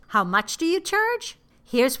How much do you charge?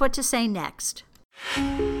 Here's what to say next.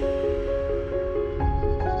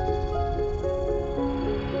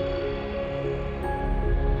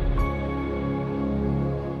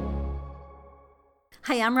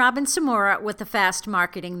 Hi, I'm Robin Samora with the Fast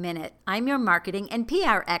Marketing Minute. I'm your marketing and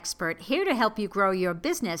PR expert here to help you grow your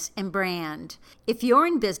business and brand. If you're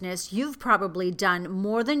in business, you've probably done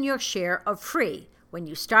more than your share of free when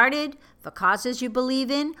you started, for causes you believe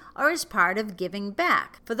in, or as part of giving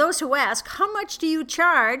back. For those who ask, how much do you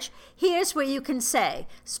charge? Here's what you can say.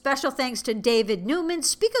 Special thanks to David Newman,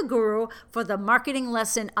 speaker guru, for the marketing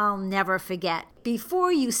lesson I'll never forget.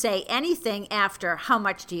 Before you say anything after how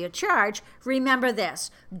much do you charge, remember this.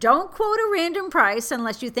 Don't quote a random price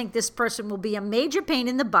unless you think this person will be a major pain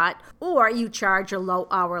in the butt or you charge a low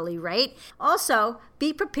hourly rate. Also,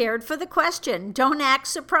 be prepared for the question. Don't act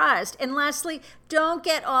surprised. And lastly, don't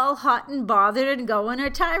get all hot and bothered and go on a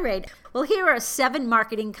tirade. Well, here are 7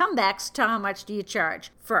 marketing comebacks to how much do you charge.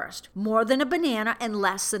 First, more than a banana and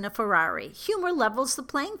less than a Ferrari. Humor levels the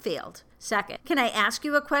playing field. Second, can I ask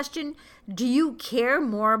you a question? Do you care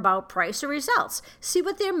more about price or results? See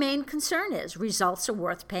what their main concern is. Results are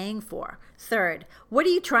worth paying for. Third, what are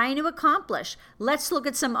you trying to accomplish? Let's look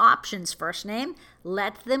at some options. First name,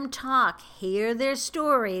 let them talk. Hear their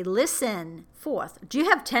story. Listen. Fourth, do you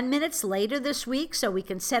have 10 minutes later this week so we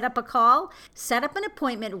can set up a call? Set up an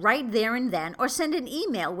appointment right there and then or send an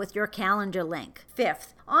email with your calendar link.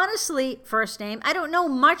 Fifth, honestly, first name, I don't know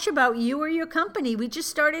much about you or your company. We just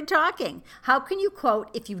started talking. How can you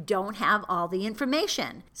quote if you don't have all the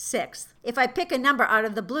information? Sixth, if I pick a number out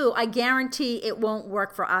of the blue, I guarantee it won't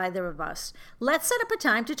work for either of us. Let's set up a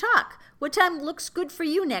time to talk. What time looks good for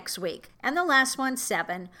you next week? And the last one,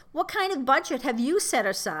 7, what kind of budget have you set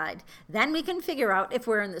aside? Then we can figure out if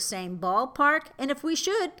we're in the same ballpark and if we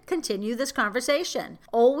should continue this conversation.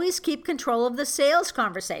 Always keep control of the sales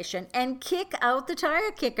conversation and kick out the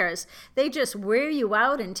tire kickers. They just wear you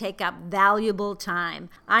out and take up valuable time.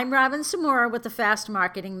 I'm Robin Samora with the Fast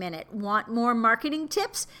Marketing Minute. Want more marketing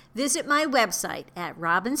tips? Visit my website at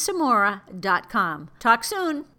robinsamora.com. Talk soon.